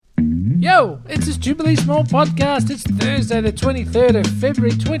Yo, it's a Jubilee Small Podcast. It's Thursday, the 23rd of February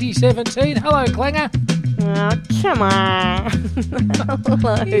 2017. Hello, Clanger. Oh, come on.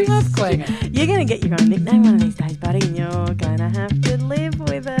 Hello. You love Clanger. You're going to get your own nickname one of these days, buddy, and you're going to have to live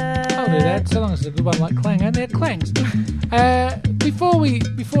with it. I'll do that, so long as it's a good one like Clanger. Now, Clangs.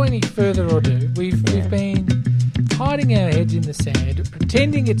 Before any further ado, we've been hiding our heads in the sand,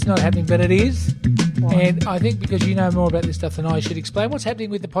 pretending it's not happening, but it is. What? And I think because you know more about this stuff than I should explain what's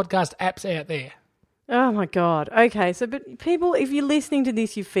happening with the podcast apps out there. Oh, my God. Okay, so but people, if you're listening to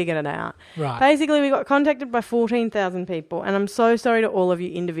this, you've figured it out. Right. Basically, we got contacted by 14,000 people, and I'm so sorry to all of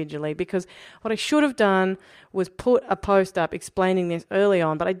you individually because what I should have done was put a post up explaining this early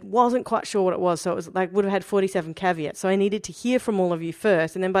on, but I wasn't quite sure what it was, so it was like would have had 47 caveats. So I needed to hear from all of you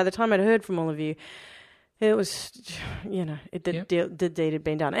first, and then by the time I'd heard from all of you, it was, the deed had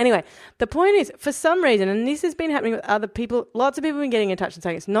been done. Anyway, the point is, for some reason, and this has been happening with other people, lots of people have been getting in touch and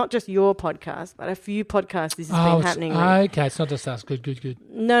saying it's not just your podcast, but a few podcasts this has been happening with. Okay, it's not just us. Good.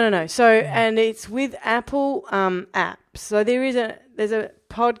 No. So, and it's with Apple apps. So there's a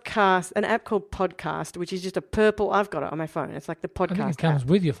podcast, an app called Podcast, which is just a purple, I've got it on my phone. It's like the podcast I think it comes app.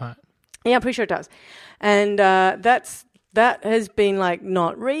 with your phone. Yeah, I'm pretty sure it does. And that has been like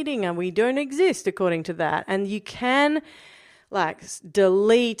not reading and we don't exist according to that. And you can like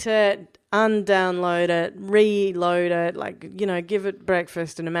delete it, undownload it, reload it, like, give it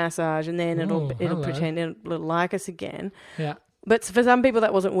breakfast and a massage and then it'll pretend it'll like us again. Yeah. But for some people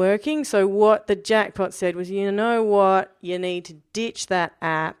that wasn't working. So what the jackpot said was, you know what, you need to ditch that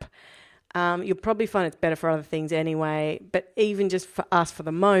app. You'll probably find it's better for other things anyway, but even just for us for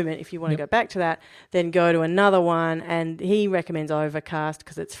the moment, if you want to go back to that, then go to another one. And he recommends Overcast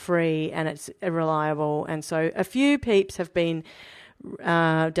because it's free and it's reliable. And so a few peeps have been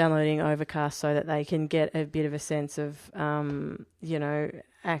downloading Overcast so that they can get a bit of a sense of,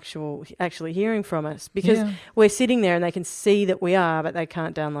 actually hearing from us because we're sitting there and they can see that we are, but they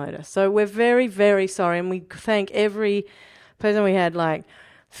can't download us. So we're very, very sorry. And we thank every person we had, like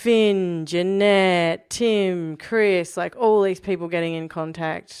Finn, Jeanette, Tim, Chris, like all these people getting in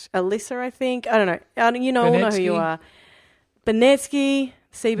contact. Alyssa, I think. I don't know. You all know who you are. Benetsky,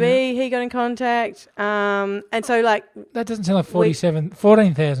 CB, he got in contact. And so like... That doesn't sound like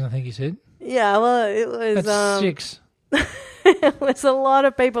 14,000, I think you said. Yeah, well, it was... That's 6. It was a lot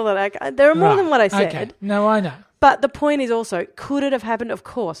of people that... There are more than what I said. Okay. No, I know. But the point is also, could it have happened? Of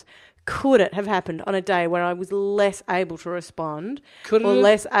course. Could it have happened on a day where I was less able to respond or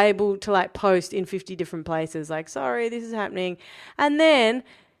less able to like post in 50 different places like, sorry, this is happening. And then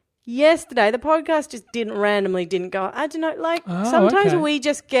yesterday the podcast just didn't go. I don't know, like sometimes we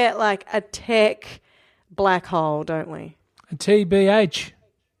just get like a tech black hole, don't we? A TBH.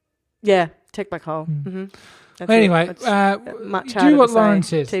 Yeah, tech black hole. Mm-hmm. Anyway, much do what to Lauren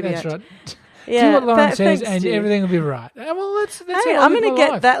say. says. TBH. That's right. Yeah, do what Lauren says and Stu. everything will be right. Well, that's hey, how I I'm live going my to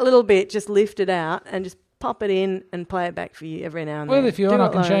get life. that little bit just lifted out and just pop it in and play it back for you every now and then. Well, if you want, I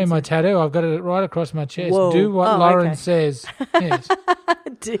can show you my tattoo. I've got it right across my chest. Whoa. Do what Lauren says. Yes.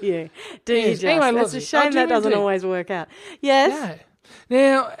 Do you? Do Yes. you just? Anyway, That's a shame that doesn't always work out. Yes. No.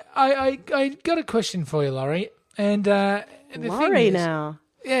 Now, I got a question for you, Laurie. And the Laurie thing is, now.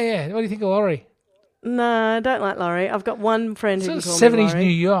 Yeah. What do you think of Laurie? No, I don't like Laurie. I've got one friend who can call 70s me Laurie.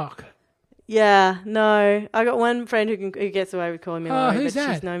 New York. Yeah, no. I got one friend who gets away with calling me Laurie, who's but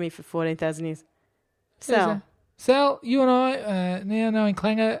that? she's known me for 14,000 years. Sal. Sal, you and I now knowing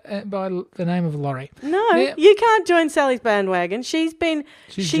Clanger by the name of Laurie. No, now, you can't join Sally's bandwagon. She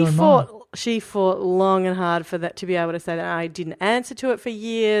fought long and hard for that to be able to say that. I didn't answer to it for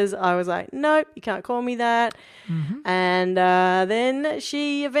years. I was like, nope, you can't call me that. Mm-hmm. And then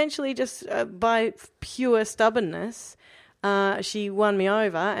she eventually just by pure stubbornness, she won me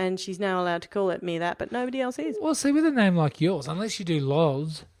over, and she's now allowed to call me that, but nobody else is. Well, see, with a name like yours, unless you do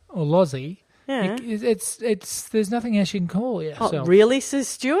Loz or Lozzie, it's there's nothing else you can call yourself. Oh, really, Sir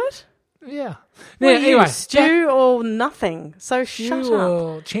Stuart? Yeah. Now, anyway, Stu or nothing. So shut up.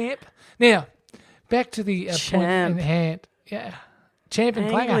 Or Champ. Now, back to the point Champ. in hand. Yeah. Champ and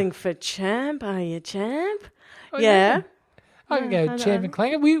Angling Clanger. for Champ, are you, Champ? Oh, yeah. I can go Champ and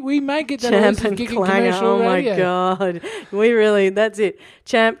Clanger. We make it that Champ and Clanger. Oh my God, that's it.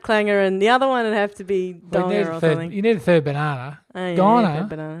 Champ, Clanger, and the other one would have to be Donger or something. You need a third banana. Oh, yeah, Goner.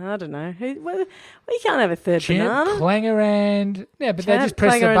 Banana. I don't know. You can't have a third Champ, banana. Clanger, and they just Champ,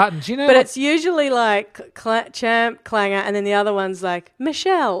 press the Clanger, buttons. You know, but it's usually like Champ, Clanger, and then the other one's like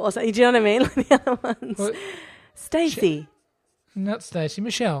Michelle or something. Do you know what I mean? The other one's Stacey. Not Stacey.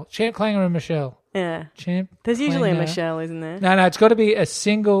 Michelle. Champ, Clanger, and Michelle. Yeah. Champ. There's usually a Clanger. Michelle, isn't there? No, it's got to be a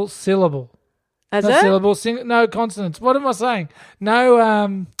single syllable. Is Not it? syllable, no consonants. What am I saying?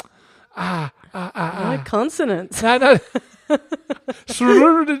 No, No consonants. No.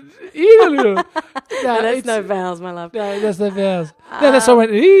 No, That's no vowels, my love. No, that's no vowels. No, that's why I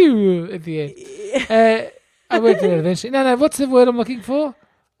went ew at the end. I worked it out eventually. No, what's the word I'm looking for?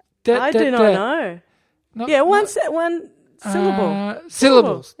 I do not know. One syllable.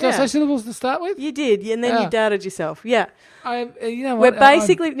 Syllables. Did I Yeah. say syllables to start with? You did, and then you doubted yourself. Yeah. You know what? We're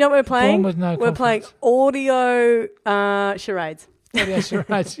basically, you know what we're playing? born with no We're playing confidence. audio charades. Yeah, that's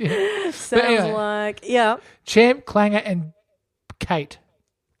right. Yeah. Sounds anyway. like, yeah, Champ, Clanger, and Kate.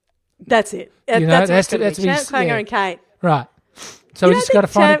 that's it. You know, That's that's what it's to gonna be- be. Champ, Clanger, yeah. and Kate. Right. So we You just don't got to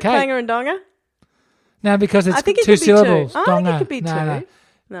think find a Champ, Kate. Clanger, and Donga? No, because it's I think it two could be syllables. two. I think Donga. it could be two. No.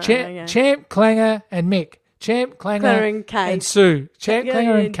 No, Champ, okay. Champ, Clanger, and Mick. Champ, Clanger, Clanger and Kate. and Sue. Champ,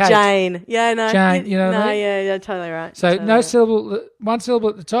 Clanger, and Kate. Jane. Yeah, no. Jane, you know what I No, mean? yeah, totally right. So totally no right. syllable, one syllable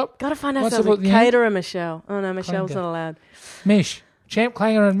at the top. Got to find one ourselves syllable a at the end. Kate or a Michelle. Oh, no, Michelle's Clanger. not allowed. Mish. Champ,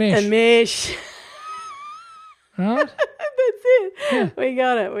 Clanger, and Mish. And Mish. Right? That's it. Yeah. We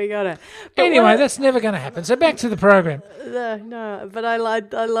got it. But Anyway, what- that's never going to happen. So back to the program. No, but I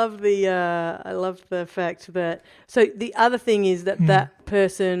love the fact that. So the other thing is that that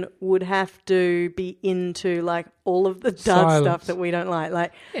person would have to be into like all of the dud Silence. stuff that we don't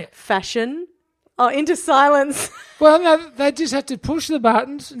like Yeah. fashion. Oh, into silence. Well, no, they just have to push the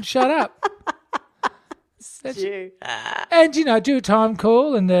buttons and shut up. You. And, do a time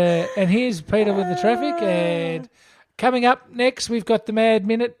call. And here's Peter with the traffic. And coming up next, we've got the Mad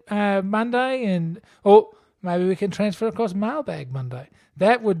Minute Monday. Or maybe we can transfer across Mailbag Monday.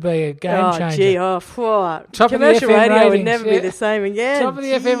 That would be a game changer. Gee, what? Top of the Commercial FM radio would ratings, never be yeah. the same again. Top of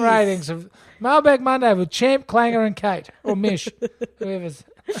the FM Jeez. ratings of Mailbag Monday with Champ, Clanger, and Kate. Or Mish. Whoever's.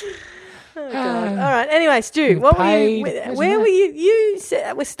 God. All right. Anyway, Stu, You're what paid, were you? isn't Where it? were you? You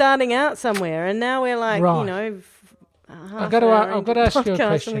said we're starting out somewhere, and now we're like, Right. I've I've got to ask you a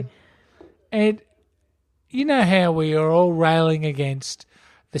question. And you know how we are all railing against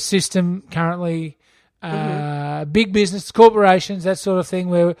the system currently, big business, corporations, that sort of thing,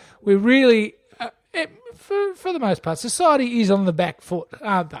 where we really, for the most part, society is on the back foot,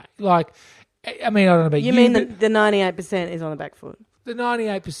 aren't they? Like, I mean, I don't know about you. You mean but the 98% is on the back foot? the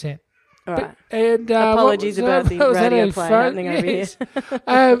 98%. All right. And Apologies about the was that radio a play phone? happening over Yes.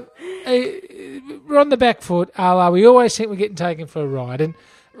 We're on the back foot. We always think we're getting taken for a ride. And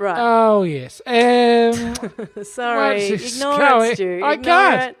Right. oh, yes. Sorry. what's this Ignore going? it, Stu. I Ignore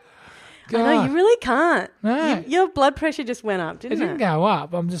can't. it. I know, you really can't. No. Your blood pressure just went up, It didn't didn't it? go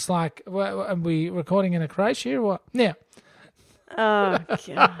up. I'm just like, are we recording in a Croatia or what? Now, Oh,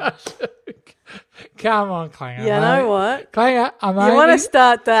 God. come on, Clanger. You know what? Clanger, You want to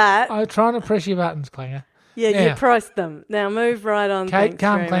start that. I'm trying to press your buttons, Clanger. Yeah, Yeah. you pressed them. Now move right on. Kate, thanks,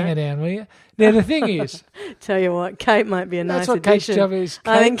 calm Freeman. Clanger down, will you? Now, the thing is, Tell you what, Kate might be a that's nice what Kate's addition. job is.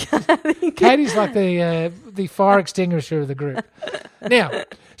 I think Kate is like the fire extinguisher of the group. Now,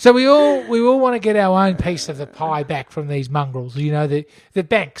 so we all want to get our own piece of the pie back from these mongrels. The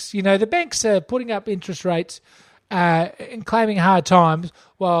banks. The banks are putting up interest rates and claiming hard times,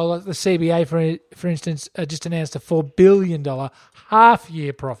 while the CBA, for instance, just announced a $4 billion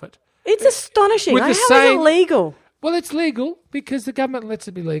half-year profit. it's astonishing. With Like, the how is same- it legal? Well, it's legal because the government lets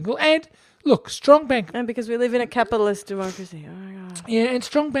it be legal. And look, strong bank. And because we live in a capitalist democracy. Oh my God. Yeah, and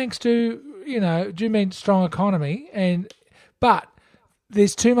strong banks do mean strong economy, but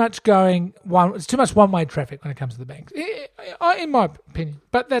there's too much it's too much one-way traffic when it comes to the banks, in my opinion.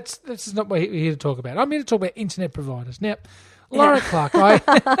 But that's not what we're here to talk about. I'm here to talk about internet providers. Now, Laura Clark,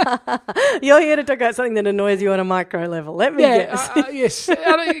 You're here to talk about something that annoys you on a micro level. Let me guess. yes,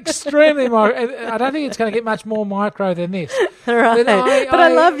 extremely micro. I don't think it's going to get much more micro than this. Right. But But I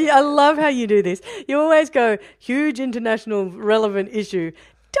love you. I love how you do this. You always go huge international relevant issue.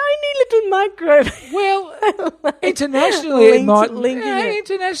 Tiny little micro. Well, internationally linking it.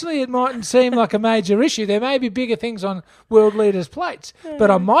 internationally it mightn't seem like a major issue. There may be bigger things on world leaders' plates, but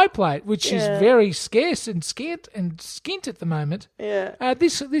on my plate, which is Yeah. very scarce and scant and skint at the moment, Yeah.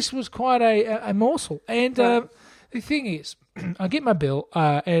 this was quite a morsel. And Right. the thing is, I get my bill,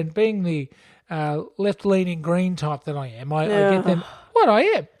 and being the left-leaning green type that I am, I get them. What I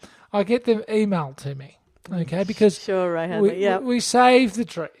am, I get them emailed to me. Okay, because Sure, Ray Hadley. Yeah. we save the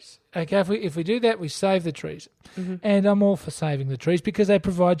trees. Okay, if we do that, we save the trees. Mm-hmm. And I'm all for saving the trees because they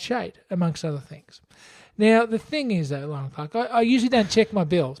provide shade, amongst other things. Now, the thing is, though, Lauren Clark, I usually don't check my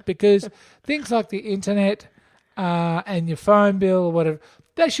bills because things like the internet and your phone bill or whatever,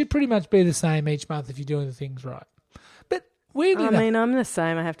 they should pretty much be the same each month if you're doing the things right. But weirdly I enough, mean, I'm the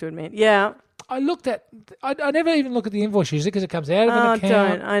same, I have to admit. Yeah. I never even look at the invoice usually because it comes out of an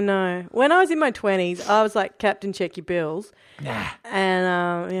account. Don't. I know. When I was in my 20s, I was like, Captain, check your bills. Nah.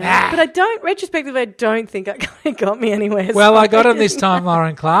 And, But retrospectively, I don't think it got me anywhere. Well, I got them this time,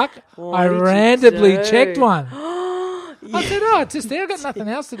 Lauren Clark. I did you randomly do? checked one. I said, it's just there. I've got nothing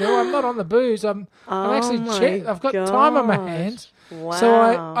else to do. I'm not on the booze. I'm actually I've got time on my hands. Wow. So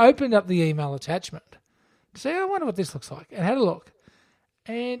I opened up the email attachment to say, I wonder what this looks like, and had a look.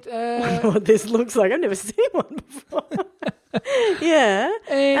 And what this looks like. I've never seen one before. Yeah.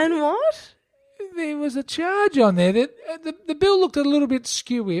 And what? There was a charge on there that the bill looked a little bit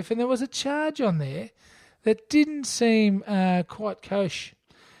skew-if, and there was a charge on there that didn't seem quite kosher.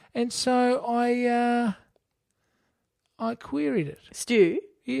 And so I queried it. Stu?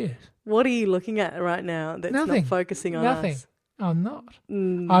 Yes. What are you looking at right now that's Nothing. not focusing on Nothing. us? I'm not.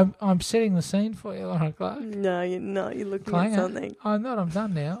 I'm setting the scene for you, Lauren Clark. No, you're not. You're looking Clanger. at something. I'm not. I'm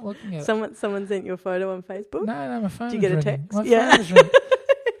done now. Looking at Someone sent you a photo on Facebook? No, my phone. Did you get a was ringing. text? My Yeah. phone was ringing.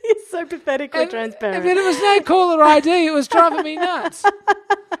 You're so pathetically transparent. But it was no caller ID. It was driving me nuts.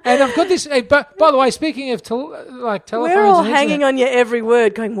 And I've got this. Hey, by the way, speaking of telephones, we're all and hanging internet, on your every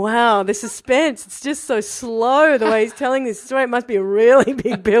word, going, "Wow, the suspense! It's just so slow the way he's telling this story. It must be a really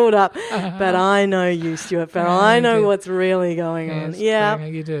big build-up." But I know you, Stuart Farrell. I know what's really going on. Yes, Yeah,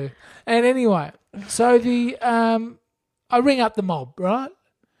 Clanger, you do. And anyway, so I ring up the mob, right?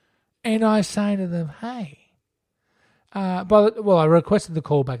 And I say to them, "Hey." I requested the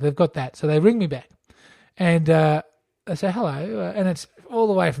call back. They've got that, so they ring me back, and they say hello, and it's all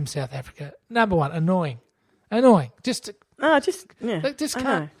the way from South Africa. Number one, annoying. Just can't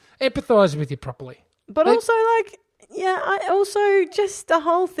empathise with you properly. But also, I also just the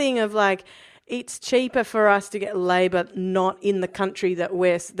whole thing of it's cheaper for us to get labour not in the country that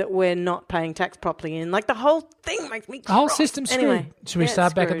we're not paying tax properly in. The whole thing makes me. The whole system's screwed. Anyway, Should we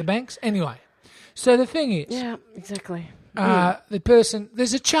start back at the banks? Anyway, so the thing is, yeah, exactly.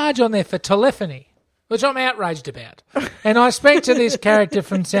 There's a charge on there for telephony, which I'm outraged about. And I speak to this character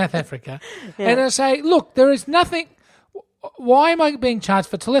from South Africa, and I say, look, there is nothing. Why am I being charged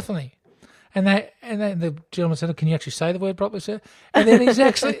for telephony? And the gentleman said, can you actually say the word properly, sir? And then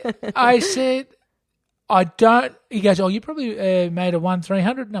I said, I don't. He goes, you probably made a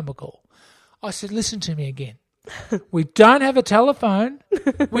 1300 number call. I said, listen to me again. We don't have a telephone.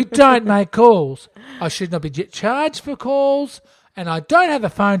 We don't make calls. I should not be charged for calls, and I don't have a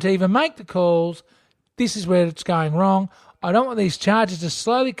phone to even make the calls. This is where it's going wrong. I don't want these charges to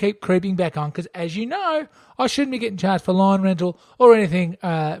slowly keep creeping back on because, as you know, I shouldn't be getting charged for line rental or anything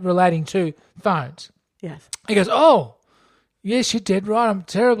relating to phones. Yes. He goes, yes, you're dead right. I'm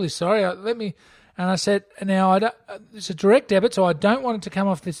terribly sorry. And I said, now it's a direct debit, so I don't want it to come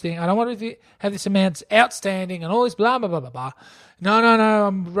off this thing. I don't want to have this amount outstanding and all this blah, blah, blah, blah, blah. No,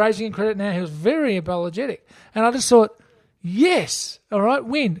 I'm raising in credit now. He was very apologetic. And I just thought, yes, all right,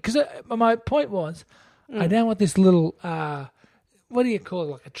 win. Because my point was, I don't want this little, what do you call it,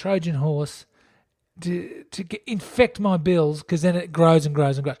 like a Trojan horse to infect my bills because then it grows and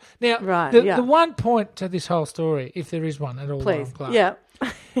grows and grows. Now, the one point to this whole story, if there is one at all, please, Clark, yeah.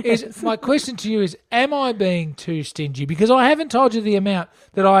 is my question to you is, am I being too stingy? Because I haven't told you the amount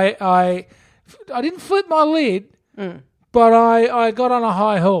that I didn't flip my lid, but I got on a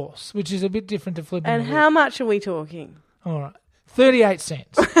high horse, which is a bit different to flipping And the how lid. much are we talking? All right, 38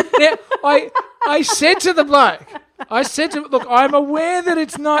 cents. Now, I said to the bloke, look, I'm aware that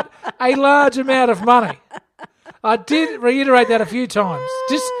it's not a large amount of money. I did reiterate that a few times,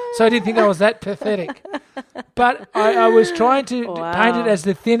 just so I didn't think I was that pathetic. But I was trying to paint it as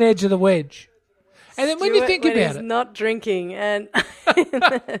the thin edge of the wedge. And then when you think about it, not drinking and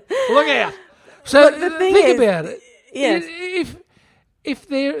look out. So Look, the thing think is, about it. yes. If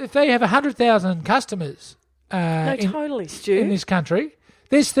they have 100,000 customers totally, Stu. in this country,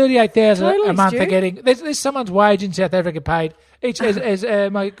 there's 38,000 Totally, a month Stu. they're getting. There's someone's wage in South Africa paid each, as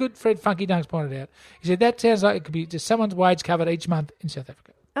my good friend Funky Dunks pointed out. He said that sounds like it could be just someone's wage covered each month in South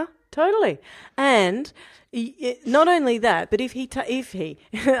Africa. Oh, totally. And not only that, but if he,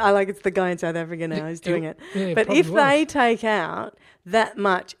 I like it's the guy in South Africa now who's doing it. Yeah, but if probably they was. take out that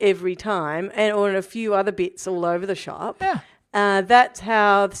much every time, or a few other bits all over the shop, that's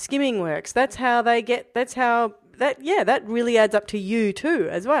how the skimming works. That's how they get. That's how that. Yeah, that really adds up to you too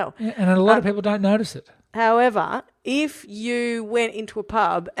as well. Yeah, and a lot of people don't notice it. However, if you went into a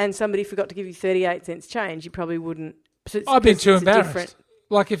pub and somebody forgot to give you 38 cents change, you probably wouldn't. I've been too embarrassed.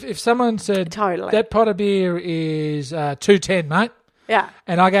 Like if someone said, Totally. that pot of beer is $2.10, mate. Yeah.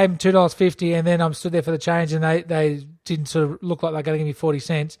 And I gave them $2.50 and then I'm stood there for the change and they didn't sort of look like they're going to give me 40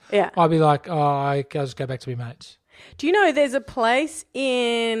 cents. Yeah. I'd be like, I'll just go back to my mates. Do you know there's a place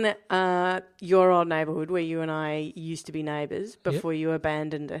in your old neighbourhood where you and I used to be neighbours before you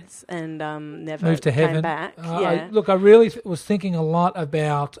abandoned us and never Moved to came heaven. back? I really was thinking a lot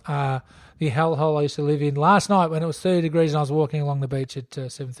about the hellhole I used to live in last night when it was 30 degrees and I was walking along the beach at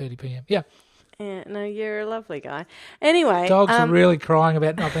 7:30 p.m. Yeah. Yeah, no, you're a lovely guy. Anyway. Dogs are really crying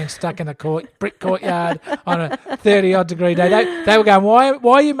about not being stuck in a brick courtyard on a 30-odd degree day. They were going, why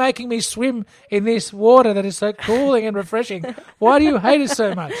are you making me swim in this water that is so cooling and refreshing? Why do you hate it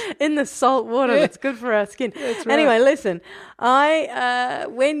so much? In the salt water that's good for our skin. That's right. Anyway, listen,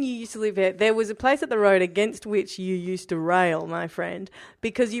 when you used to live there was a place at the road against which you used to rail, my friend,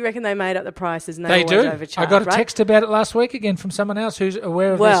 because you reckon they made up the prices and they always overcharged. I got a right? text about it last week again from someone else who's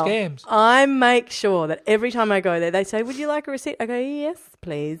aware of their scams. I make sure that every time I go there, they say, would you like a receipt? I go, yes,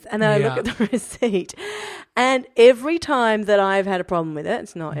 please. And then I look at the receipt. And every time that I've had a problem with it,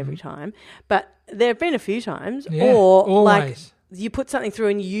 it's not every time, but there have been a few times, or always. like you put something through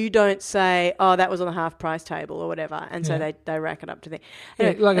and you don't say, oh, that was on the half price table or whatever. And so they rack it up to the...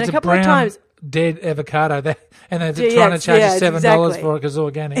 Anyway, like it's a couple brown, of times, dead avocado, and they're trying to charge you $7 for it because it's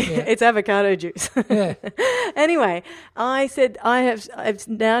organic. Yeah. It's avocado juice. Yeah. Anyway, I said I've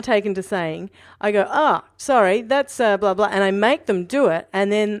now taken to saying, I go, sorry, that's blah blah, and I make them do it,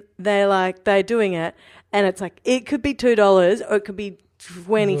 and then they're doing it, and it's like it could be $2 or it could be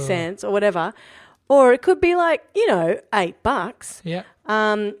 20 cents or whatever, or it could be like $8. Yeah.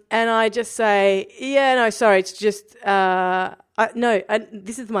 And I just say, sorry, it's just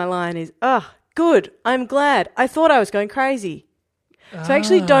this is my line is, good, I'm glad. I thought I was going crazy. So I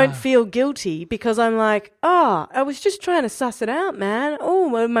actually don't feel guilty because I'm like, I was just trying to suss it out, man. Oh,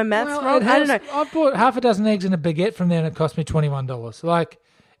 my math's wrong. I don't know. I bought half a dozen eggs and a baguette from there and it cost me $21. Like,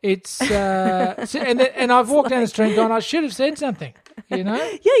 it's... and I've walked down the street and gone, I should have said something, you know?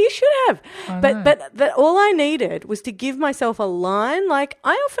 Yeah, you should have. But all I needed was to give myself a line. Like,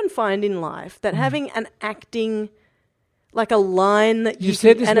 I often find in life that having an acting... like a line that you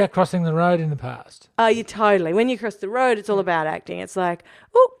said this about crossing the road in the past. You totally. When you cross the road, it's all about acting. It's like,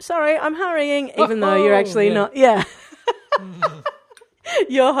 oh, sorry, I'm hurrying, even though you're actually not. Yeah.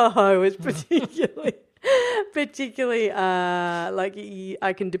 Your ho-ho was particularly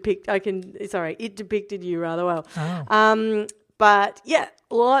it depicted you rather well. Oh. But yeah,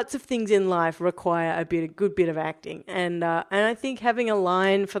 lots of things in life require a good bit of acting. And I think having a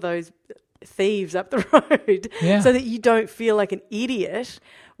line for those thieves up the road so that you don't feel like an idiot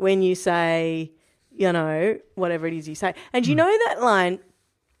when you say, whatever it is you say. And you know that line,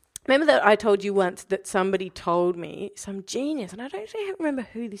 remember that I told you once that somebody told me, some genius, and I don't actually remember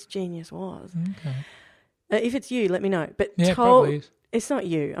who this genius was. Okay. If it's you, let me know. But probably is. It's not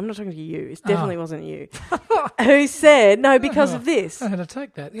you. I'm not talking to you. It definitely wasn't you. Who said, no, because of this. I had to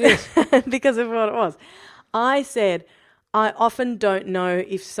take that, yes. Because of what it was. I said, I often don't know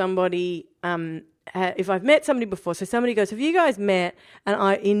if somebody, if I've met somebody before. So somebody goes, have you guys met? And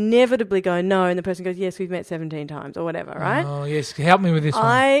I inevitably go, no. And the person goes, yes, we've met 17 times or whatever, right? Oh, yes. Help me with this one.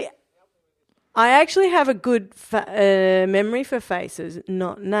 I actually have a good memory for faces,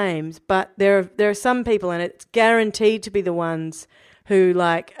 not names. But there are some people, and it's guaranteed to be the ones who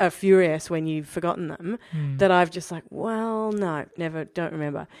are furious when you've forgotten them, that I've just well, no, never, don't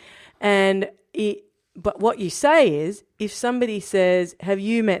remember. But what you say is, if somebody says, have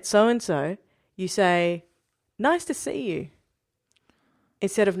you met so-and-so, you say, nice to see you,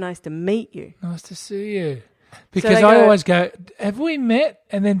 instead of nice to meet you. Nice to see you. Because I always go, have we met?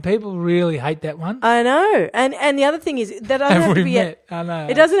 And then people really hate that one. I know. And the other thing is, that doesn't have to be I know.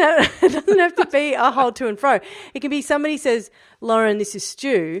 It doesn't have to be a whole to and fro. It can be somebody says, Lauren, this is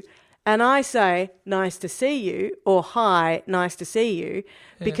Stu. And I say, nice to see you, or hi, nice to see you,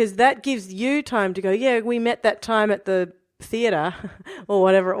 because that gives you time to go, yeah, we met that time at the theatre or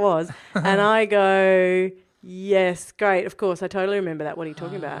whatever it was. And I go, yes, great, of course, I totally remember that. What are you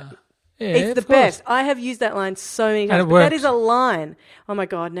talking about? Yeah, it's the best. I have used that line so many times. And it works. That is a line. Oh, my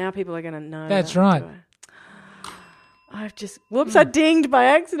God, now people are going to know. That's right. I've just, I dinged by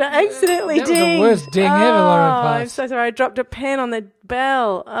accident. Accidentally that dinged. That was the worst ding ever, Lauren Pass. I'm so sorry. I dropped a pen on the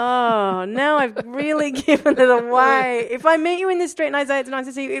bell. Oh, now I've really given it away. If I meet you in the street and I say it's nice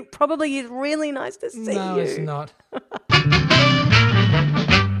to see you, it probably is really nice to see you. No, it's not.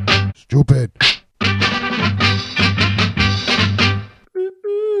 Stupid.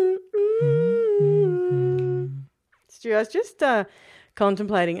 Stu, I was just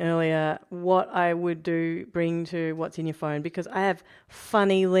contemplating earlier what I would bring to What's in Your Phone, because I have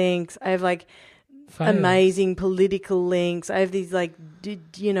funny links. I have Fails. amazing political links. I have these like, did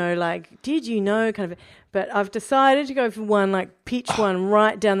you know kind of. But I've decided to go for one, like pitch one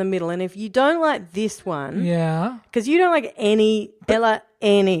right down the middle. And if you don't like this one, Yeah. because you don't like any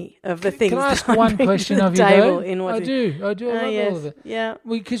of the things. Can I ask that I one bring to question the of you, table though? in what's I do. I love all of it. Yeah.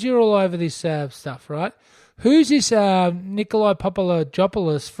 Because you're all over this stuff, right? Who's this Nikolai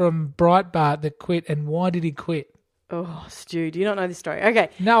Papadopoulos from Breitbart that quit, and why did he quit? Oh, Stu, do you not know this story? Okay.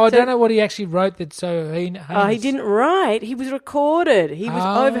 No, I don't know what he actually wrote that's so heinous. Oh, he didn't write. He was recorded. He was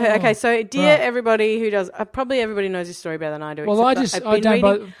overheard. Okay, so dear everybody who does, probably everybody knows this story better than I do. Well, I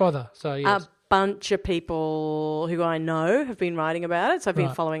don't bother. So yes. A bunch of people who I know have been writing about it, so I've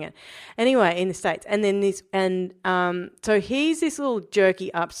been following it. Anyway, in the States, and then so he's this little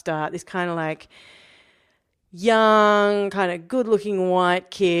jerky upstart, this kind of like young, kind of good-looking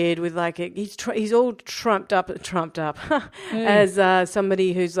white kid with like he's all trumped up as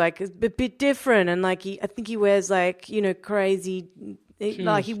somebody who's like a bit different, and like I think he wears like crazy.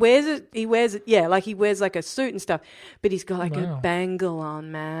 Like he wears like a suit and stuff, but he's got like a bangle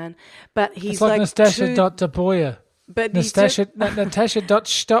on, man. But he's it's like Nastasha Topoya. But Natasha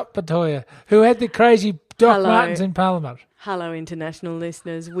Stoppatoya, who had the crazy Doc Martens in Parliament. Hello, international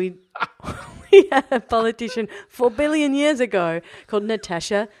listeners. We had a politician 4 billion years ago called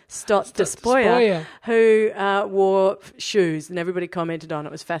Natasha Stotspoya, who wore shoes, and everybody commented on it.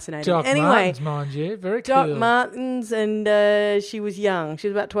 It was fascinating. Doc Martens, mind you, very cool. Doc Martens, and she was young. She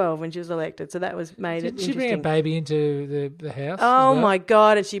was about 12 when she was elected, so that was made it interesting. Did she bring a baby into the house? Oh, my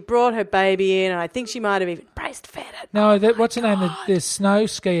God, and she brought her baby in, and I think she might have even breastfed it. No, what's her name? The snow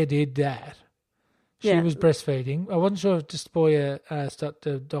skier did that. She was breastfeeding. I wasn't sure if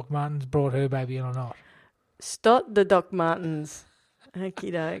Doc Martens brought her baby in or not. Stott the Doc Martens.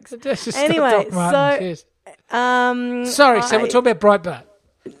 Okie dokes. Anyway, sorry, so we're talking about Breitbart.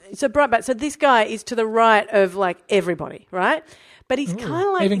 So Breitbart. So this guy is to the right of like everybody, right? But he's kind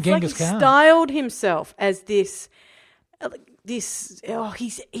of like, even Genghis he Khan styled himself as this. He's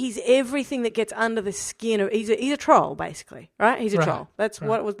everything that gets under the skin of. He's a troll, basically, right? He's a troll. That's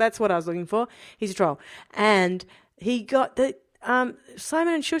what I was looking for. He's a troll, and he got the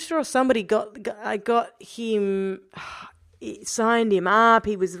Simon and Schuster or somebody got him. Signed him up.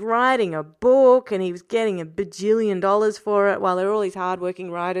 He was writing a book, and he was getting $1 bajillion for it. While there are all these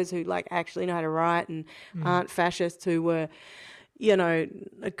hardworking writers who like actually know how to write and aren't fascists who were,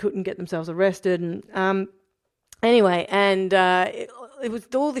 couldn't get themselves arrested and. Anyway, and it was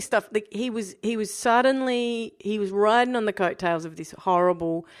all this stuff. Like he was riding on the coattails of this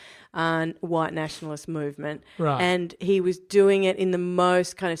horrible white nationalist movement, right? And he was doing it in the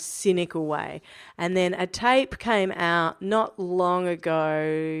most kind of cynical way. And then a tape came out not long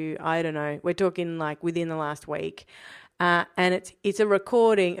ago. I don't know. We're talking like within the last week, and it's a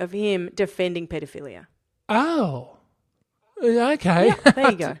recording of him defending pedophilia. Oh, okay. Yeah,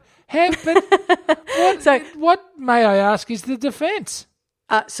 there you go. What, may I ask, is the defence?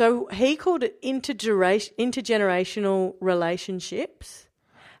 So he called it intergenerational relationships,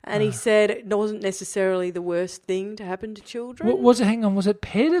 and he said it wasn't necessarily the worst thing to happen to children. Was it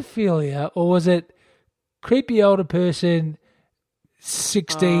pedophilia, or was it creepy older person,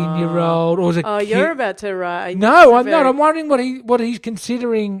 16-year-old, or was it? Oh, you're about to write. No, I'm not. I'm wondering what he's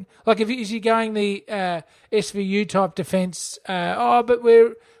considering. Like, is he going the SVU type defence? But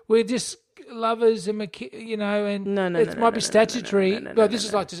we're just lovers and and it might be statutory. This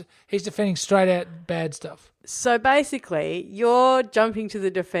is like he's defending straight out bad stuff. So basically, you're jumping to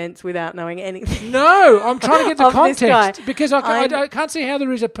the defence without knowing anything. No, I'm trying to get the context because I can't see how there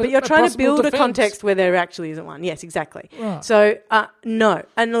is a. But you're trying to build defense. A context where there actually isn't one. Yes, exactly. Right. So no,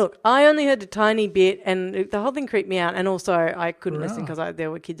 and look, I only heard a tiny bit, and the whole thing creeped me out, and also I couldn't listen because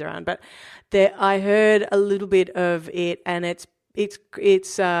there were kids around. But I heard a little bit of it, and it's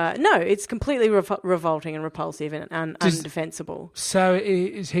completely revolting and repulsive and undefensible. So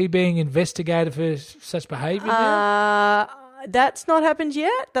is he being investigated for such behaviour now? That's not happened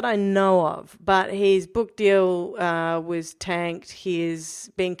yet that I know of, but his book deal was tanked. He's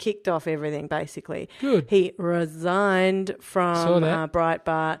been kicked off everything, basically. Good. He resigned from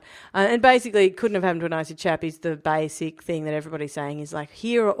Breitbart, and basically it couldn't have happened to a nicer chap is the basic thing that everybody's saying is like,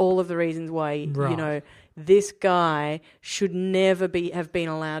 here are all of the reasons why, this guy should never have been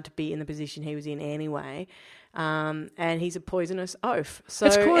allowed to be in the position he was in anyway, and he's a poisonous oaf. So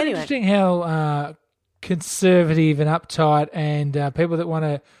it's quite interesting how conservative and uptight and people that want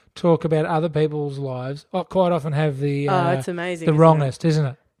to talk about other people's lives quite often have the it's amazing, the wrongest, isn't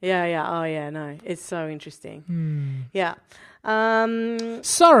it? Yeah. Oh, yeah. No, it's so interesting. Yeah.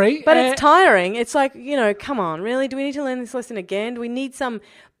 Sorry, but it's tiring. It's like, come on, really? Do we need to learn this lesson again? Do we need some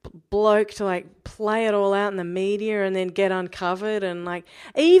bloke to like play it all out in the media and then get uncovered, and like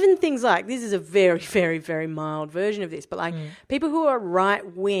even things like this is a very, very, very mild version of this, but like people who are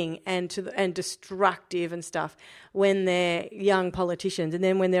right wing and destructive and stuff when they're young politicians, and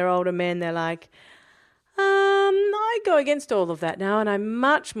then when they're older men, they're like, I go against all of that now, and I'm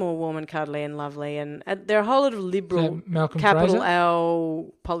much more warm and cuddly and lovely, and there are a whole lot of liberal capital Fraser?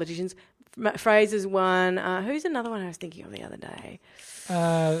 L politicians. Fraser's one. Who's another one I was thinking of the other day?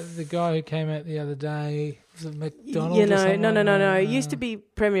 The guy who came out the other day, was it McDonald? You or know, something like no. that? He used to be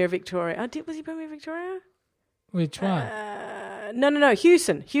Premier of Victoria. Was he Premier of Victoria? Which one? No.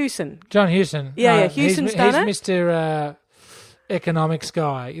 Hewson. John Hewson. Yeah, Hewson's done it. He's Mr. Economics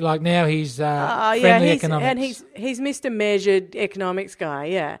guy. Like now he's friendly economics. And he's Mr. Measured Economics guy.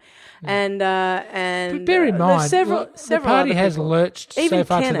 Yeah. And But bear in mind, several the party has people. lurched Even so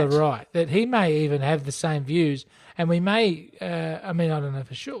far Kennett. to the right that he may even have the same views, and we may. I don't know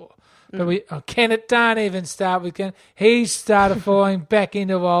for sure. But Kennett, don't even start with Kennett. He started falling back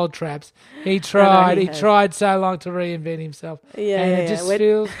into old traps. He tried. he He has. tried so long to reinvent himself. And it just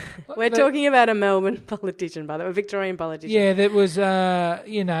feels. We're talking about a Melbourne politician, by the way, a Victorian politician. Yeah, that was.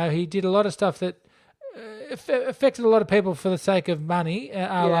 He did a lot of stuff that affected a lot of people for the sake of money,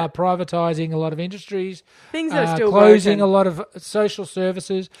 privatising a lot of industries, Things that are still closing broken. a lot of social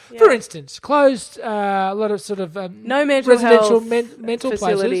services. For instance, closed a lot of sort of No mental residential health mental places,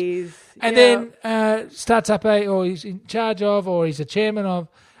 facilities. and then starts up or he's in charge of, or he's a chairman of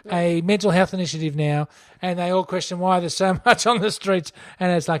a mental health initiative now, and they all question why there's so much on the streets,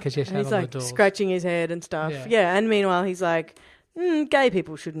 and it's like, it's just And he's out on like the doors. scratching his head and stuff. Yeah. Yeah, and meanwhile he's like, gay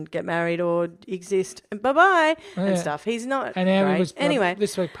people shouldn't get married or exist. Bye bye and stuff. He's not. And now great. he was anyway.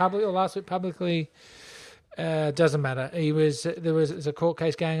 this week public or last week publicly. Doesn't matter. There's a court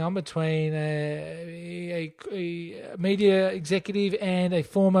case going on between a media executive and a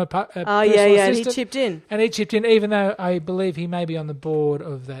former personal and he assistant. chipped in. And he chipped in, even though I believe he may be on the board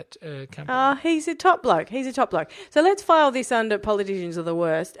of that company. He's a top bloke. So let's file this under politicians are the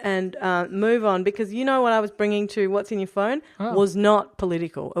worst and move on, because you know what I was bringing to What's in Your Phone was not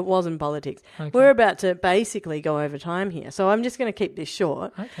political. It wasn't politics. Okay. We're about to basically go over time here, so I'm just going to keep this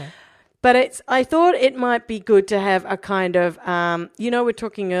short. Okay. But I thought it might be good to have a kind of, we're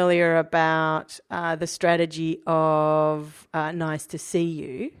talking earlier about the strategy of nice to see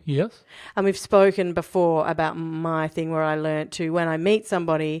you. Yes. And we've spoken before about my thing where I learnt to, when I meet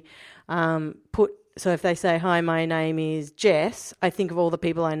somebody, so if they say, hi, my name is Jess, I think of all the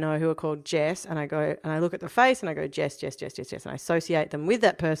people I know who are called Jess, and I go and I look at the face and I go, Jess, and I associate them with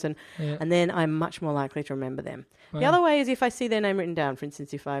that person, and then I'm much more likely to remember them. Wow. The other way is if I see their name written down. For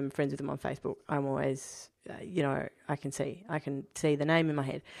instance, if I'm friends with them on Facebook, I'm always, I can see the name in my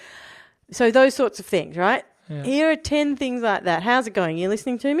head. So those sorts of things, right? Yeah. Here are 10 things like that. How's it going? You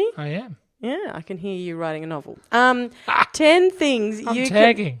listening to me? I am. Yeah, I can hear you writing a novel. 10 things I'm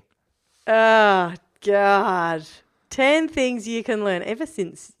tagging. Oh, God. 10 things you can learn. Ever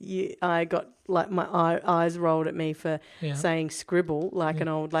since I got like my eyes rolled at me for saying scribble like an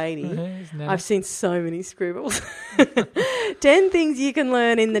old lady, I've seen so many scribbles. 10 things you can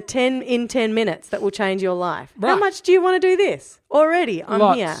learn in 10 minutes that will change your life. Right. How much do you want to do this? Already,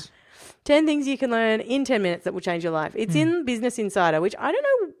 I'm here. 10 things you can learn in 10 minutes that will change your life. It's in Business Insider, which I don't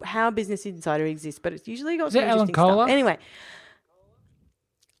know how Business Insider exists, but it's usually got some interesting stuff. Anyway,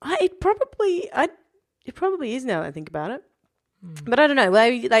 it probably is now that I think about it. But I don't know.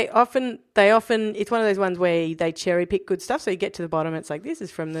 They often it's one of those ones where they cherry pick good stuff, so you get to the bottom and it's like, this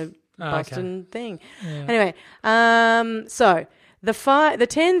is from the Boston thing. Yeah. Anyway, so the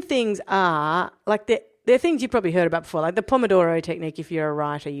 10 things are like they're things you've probably heard about before, like the Pomodoro technique. If you're a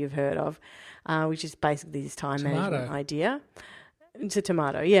writer, you've heard of, which is basically this time management idea. It's a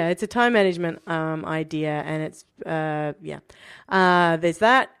tomato. Yeah, it's a time management idea, and it's there's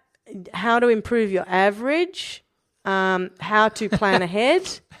that. How to improve your average. How to plan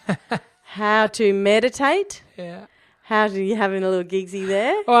ahead. How to meditate. Yeah. How to you having a little gigsy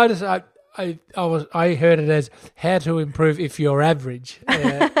there? Oh, I heard it as how to improve if you're average.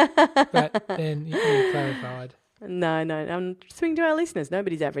 But then you clarified. No. I'm speaking to our listeners.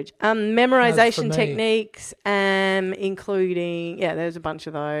 Nobody's average. Memorization techniques, including there's a bunch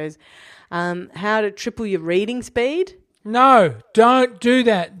of those. How to triple your reading speed. No, don't do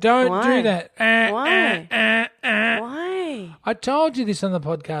that. Don't do that. Why? Why? I told you this on the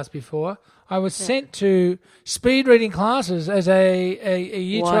podcast before. I was sent to speed reading classes as a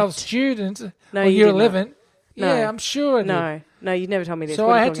Year 12 student, or Year 11. No. Yeah, I'm sure I did. No, you never told me this. So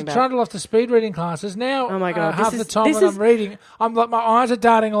I had to trundle off to speed reading classes. Now, oh my God, half the time when I'm reading, I'm like, my eyes are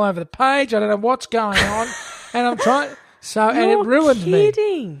darting all over the page. I don't know what's going on, and I'm trying. So, and it ruined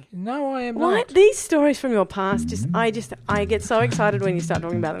kidding. me. No, I am What? not. These stories from your past, I get so excited when you start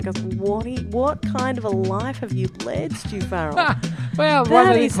talking about them because what kind of a life have you led, Stu Farrell? Well, That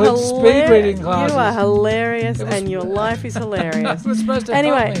one is includes speed reading classes. You are hilarious, and your life is hilarious. It was supposed to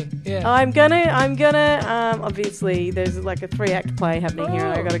Anyway, help me. Yeah. I'm gonna. Obviously, there's like a 3-act play happening here,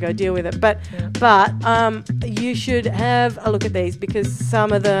 and I got to go deal with it. But you should have a look at these because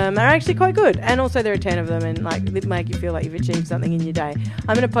some of them are actually quite good, and also there are 10 of them, and like they make you feel like you've achieved something in your day.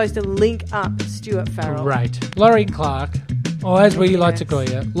 I'm going to post a link up, Stuart Farrell. Great. Laurie Clark, or as we like to call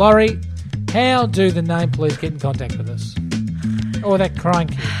you, Laurie. How do the name police get in contact with us? Or that crying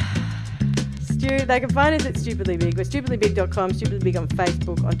kid? Stu, they can find us at Stupidly Big. We're stupidlybig.com, Stupidly Big on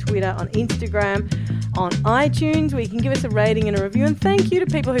Facebook, on Twitter, on Instagram, on iTunes, where you can give us a rating and a review. And thank you to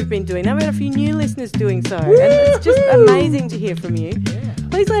people who've been doing that. We've had a few new listeners doing so. Woo-hoo! And it's just amazing to hear from you. Yeah.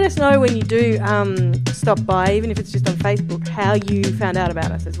 Please let us know when you do stop by, even if it's just on Facebook, how you found out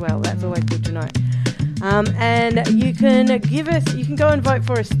about us as well. That's always good to know. And you can go and vote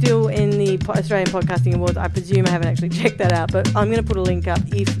for us still in the Australian Podcasting Awards. I presume I haven't actually checked that out, but I'm going to put a link up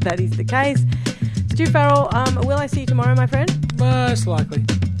if that is the case. Stu Farrell, will I see you tomorrow, my friend? Most likely.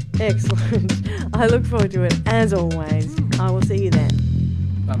 Excellent. I look forward to it, as always. I will see you then.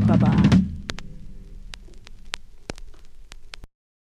 Bye-bye. Bye-bye.